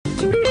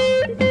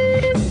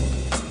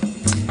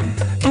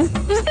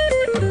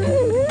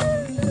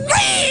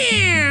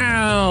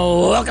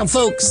Welcome,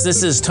 folks.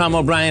 This is Tom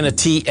O'Brien of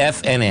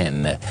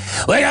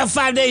TFNN. We go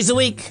 5 days a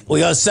week.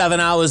 We go 7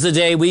 hours a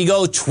day. We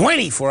go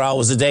 24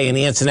 hours a day on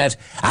the internet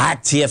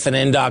at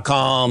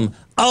TFNN.com.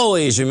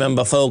 Always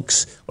remember,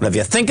 folks, whatever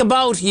you think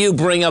about, you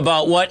bring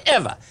about.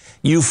 Whatever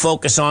you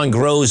focus on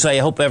grows. I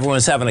hope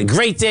everyone's having a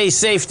great day,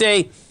 safe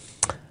day.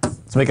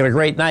 Let's make it a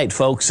great night,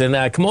 folks.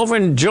 And come over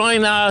and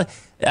join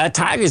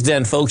Tiger's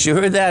Den, folks. You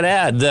heard that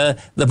ad.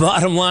 The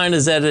bottom line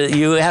is that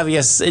you have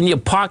us in your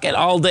pocket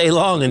all day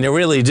long, and you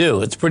really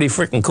do. It's pretty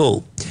freaking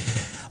cool.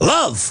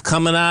 Love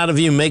coming out of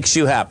you makes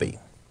you happy.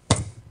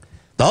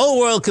 The whole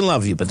world can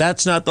love you, but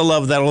that's not the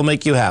love that will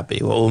make you happy.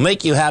 What will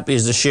make you happy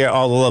is to share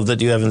all the love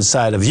that you have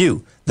inside of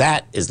you.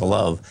 That is the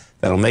love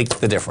that will make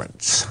the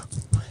difference.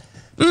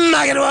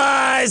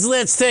 Market-wise,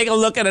 let's take a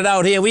look at it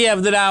out here. We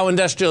have the Dow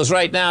Industrials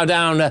right now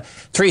down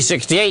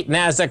 368.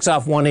 NASDAQ's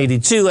off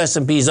 182.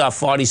 S&P's off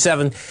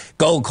 47.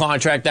 Gold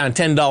contract down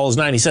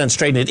 $10.90,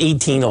 trading at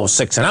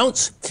 $18.06 an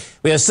ounce.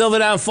 We have silver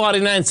down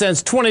 49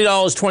 cents,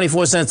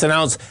 $20.24 an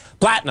ounce.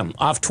 Platinum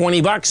off 20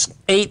 bucks,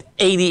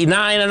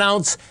 $8.89 an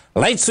ounce.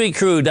 Light sweet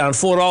crude down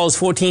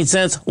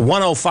 $4.14,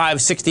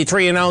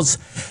 $105.63 an ounce.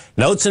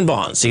 Notes and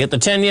bonds. You get the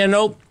 10-year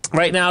note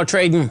right now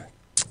trading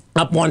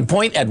up 1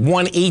 point at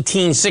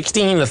 118.16.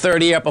 The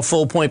 30-year up a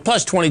full point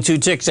plus 22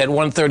 ticks at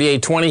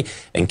 138.20.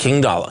 And King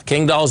Dollar.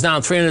 King Dollar's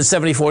down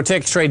 374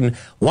 ticks, trading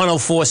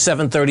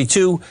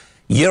 104.732.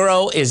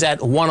 Euro is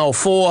at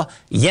 104.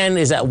 Yen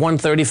is at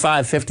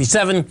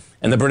 135.57.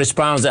 And the British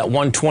pound's at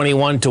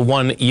 121 to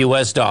 1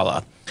 US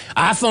dollar.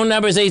 Our phone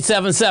number is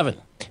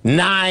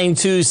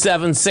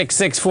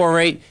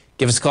 877-927-6648.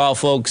 Give us a call,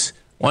 folks.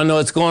 Want to know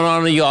what's going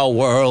on in your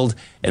world.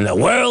 In the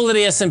world of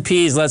the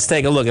S&Ps, let's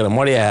take a look at them.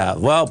 What do you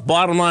have? Well,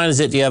 bottom line is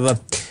that you have a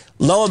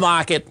lower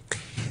market.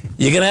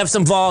 You're going to have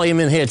some volume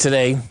in here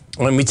today.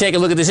 When we take a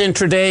look at this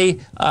intraday,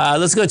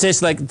 let's go take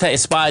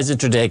SPY's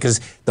intraday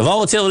because the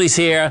volatility's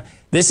here.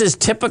 This is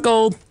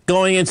typical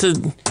going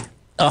into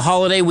a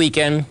holiday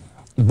weekend.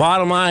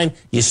 Bottom line,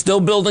 you're still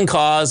building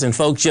cars, and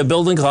folks, you're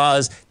building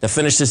cars to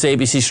finish this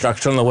ABC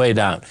structure on the way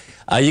down.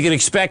 You can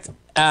expect,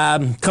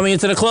 coming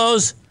into the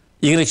close,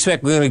 you can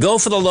expect we're going to go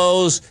for the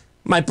lows,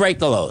 might break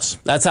the lows.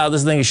 That's how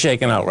this thing is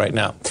shaking out right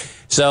now.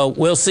 So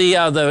we'll see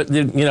how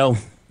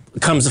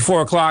comes to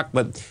 4 o'clock,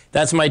 but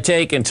that's my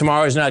take, and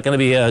tomorrow's not going to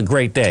be a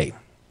great day.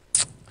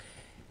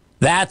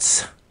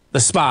 That's the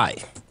SPY.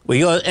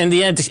 We go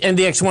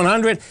NDX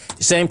 100,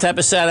 same type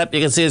of setup.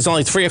 You can see it's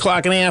only 3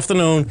 o'clock in the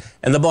afternoon,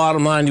 and the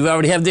bottom line, you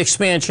already have the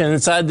expansion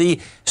inside the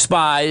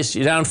SPYs.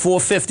 You're down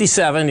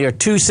 457, you're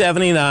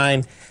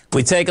 279.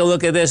 We take a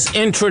look at this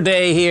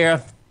intraday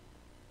here,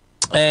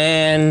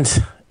 and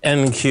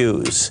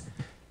NQs.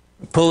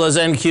 Pull those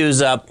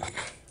NQs up.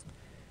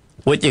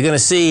 What you're going to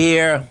see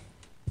here,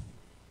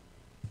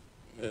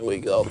 there we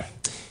go.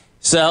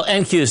 So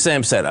NQ,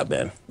 same setup,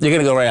 man. You're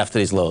going to go right after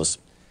these lows.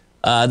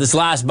 This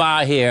last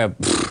bar here,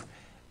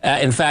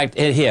 in fact,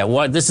 here,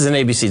 this is an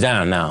ABC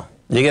down now.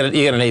 You get an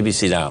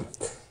ABC down.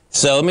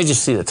 So let me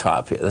just see the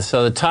top here.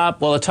 So the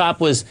top, well, the top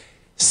was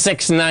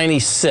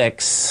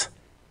 696.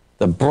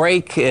 The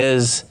break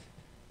is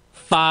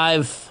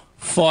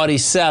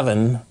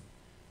 547.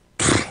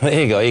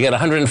 There you go. You got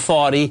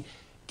 140.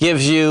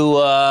 Gives you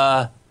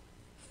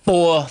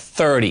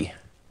 430.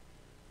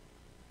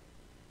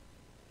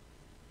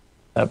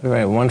 That'll be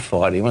right.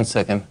 140. 1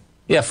 second.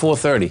 Yeah,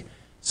 430.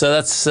 So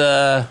that's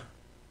yeah.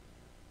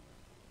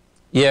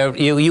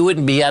 You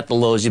wouldn't be at the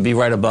lows. You'd be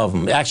right above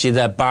them. Actually,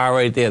 that bar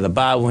right there, the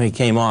bar when he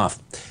came off.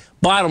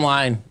 Bottom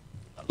line,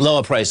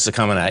 lower prices are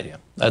coming at you.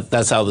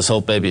 That's how this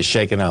whole baby is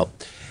shaking out.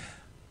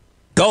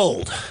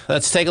 Gold.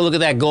 Let's take a look at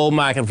that gold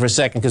market for a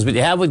second, because what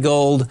you have with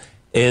gold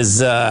is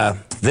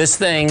this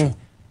thing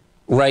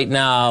right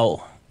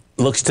now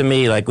looks to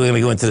me like we're going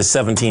to go into the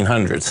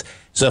 1700s.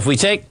 So if we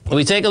take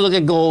a look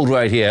at gold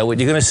right here, what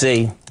you're going to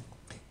see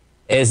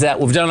is that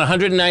we've done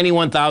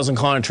 191,000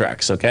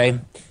 contracts, okay?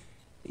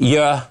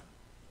 Your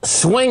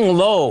swing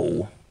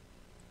low,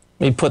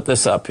 let me put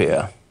this up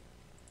here.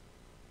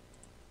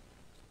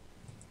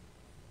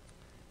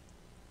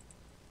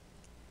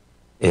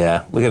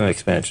 Yeah, look at an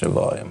expansion of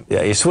volume.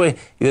 Yeah, you swing,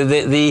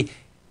 the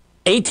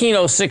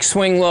 1806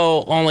 swing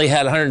low only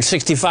had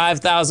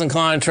 165,000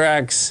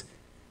 contracts.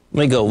 Let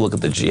me go look at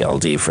the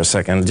GLD for a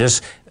second.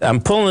 I'm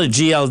pulling the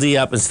GLD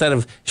up instead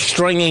of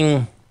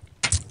stringing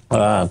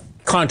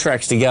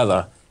contracts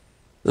together.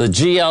 The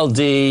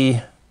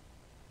GLD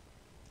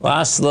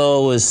last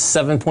low was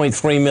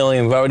 7.3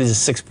 million. We've already to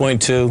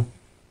 6.2.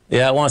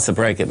 Yeah, it wants to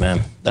break it,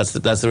 man. That's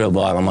the real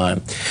bottom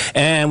line.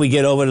 And we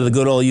get over to the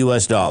good old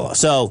US dollar.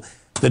 So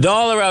the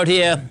dollar out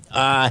here,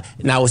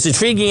 now what's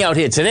intriguing out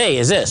here today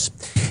is this.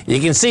 You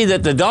can see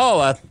that the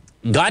dollar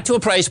got to a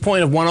price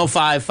point of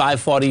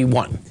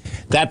 105.541.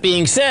 That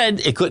being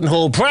said, it couldn't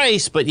hold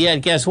price, but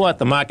yet guess what?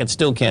 The market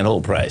still can't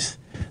hold price.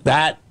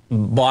 That,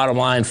 bottom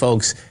line,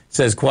 folks,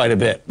 says quite a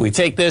bit. We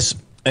take this,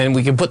 and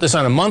we can put this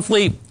on a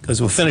monthly,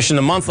 because we're finishing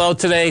the month out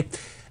today.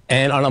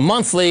 And on a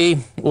monthly,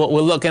 what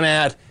we're looking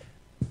at,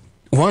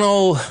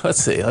 let's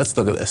see, let's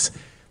look at this.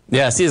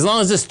 Yeah, see, as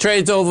long as this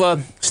stays over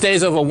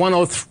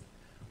 103,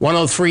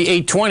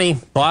 103,820.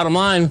 Bottom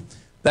line,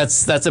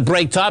 that's a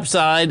break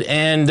topside,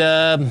 and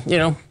you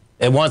know,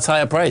 it wants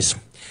higher price.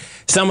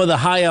 Some of the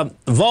higher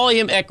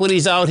volume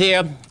equities out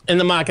here in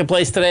the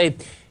marketplace today,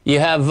 you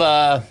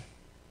have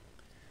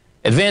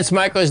Advanced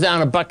Micro's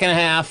down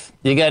 $1.50.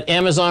 You got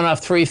Amazon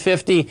off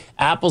 $3.50.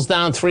 Apple's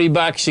down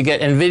 $3. You got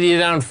Nvidia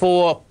down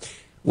 $4.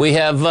 We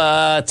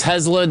have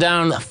Tesla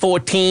down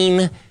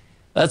 14.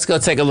 Let's go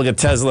take a look at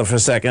Tesla for a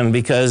second,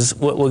 because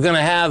what we're going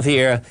to have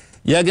here,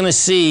 you're going to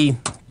see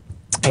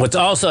what's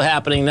also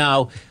happening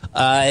now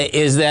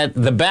is that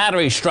the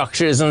battery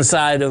structures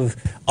inside of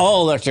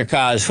all electric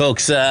cars,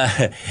 folks,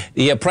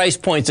 the price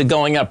points are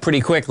going up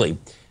pretty quickly.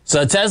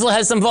 So Tesla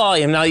has some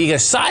volume. Now, you get a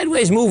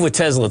sideways move with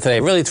Tesla today.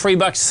 Really,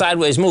 $3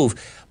 sideways move.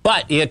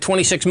 But you get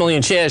 26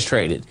 million shares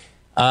traded.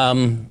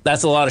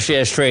 That's a lot of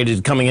shares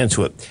traded coming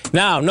into it.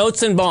 Now,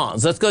 notes and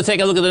bonds. Let's go take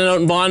a look at the note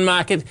and bond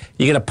market.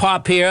 You get a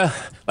pop here.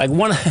 Like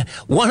one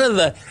of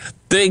the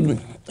big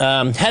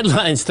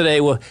headlines today,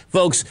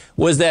 folks,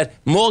 was that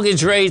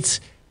mortgage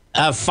rates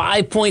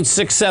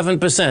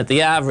 5.67%.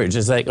 The average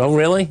is like, oh,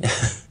 really?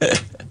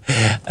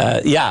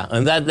 Yeah,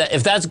 and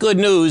if that's good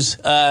news,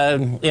 you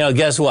know,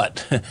 guess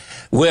what?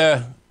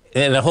 We're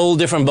in a whole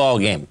different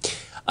ballgame.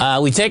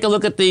 We take a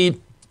look at the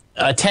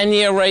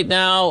 10-year right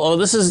now. Oh,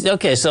 this is,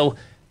 okay, so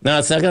no,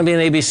 it's not going to be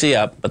an ABC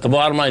up, but the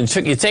bottom line,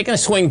 you're taking a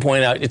swing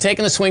point out. You're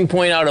taking a swing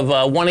point out of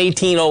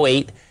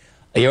 118.08.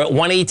 You're at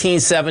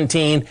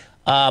 118.17.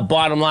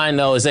 Bottom line,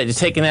 though, is that you're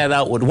taking that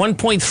out with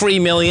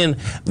 1.3 million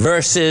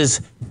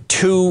versus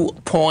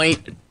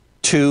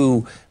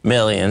 2.2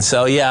 million.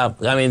 So, yeah,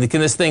 I mean, can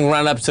this thing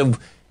run up to,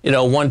 you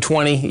know,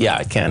 120? Yeah,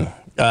 it can.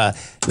 The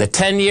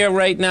 10-year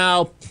right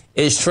now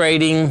is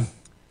trading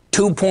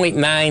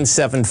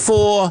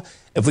 2.974.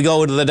 If we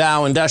go to the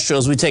Dow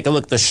Industrials, we take a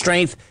look at the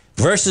strength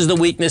versus the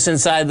weakness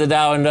inside the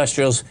Dow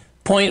Industrials.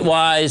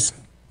 Point-wise,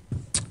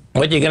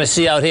 what you're going to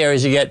see out here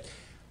is you get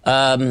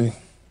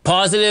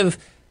positive.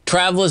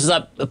 Travelers is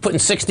up, putting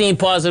 16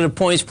 positive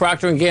points.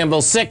 Procter &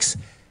 Gamble 6.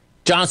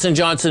 Johnson &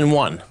 Johnson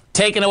 1.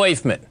 Taken away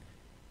from it.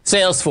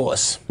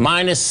 Salesforce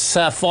minus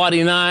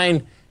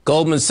 49.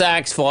 Goldman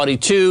Sachs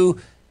 42.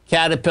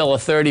 Caterpillar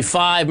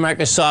 35.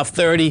 Microsoft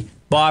 30.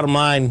 Bottom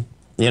line,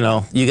 you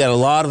know, you got a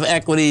lot of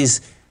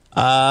equities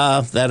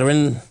that are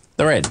in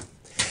the red.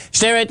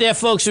 Stay right there,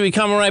 folks. We'll be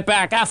coming right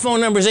back. Our phone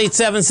number is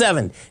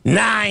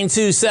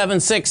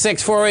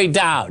 877-927-6648.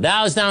 Dow.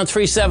 Dow's down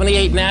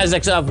 378.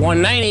 Nasdaq's up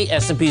 190.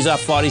 S&P's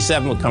up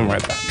 47. We'll come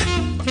right back.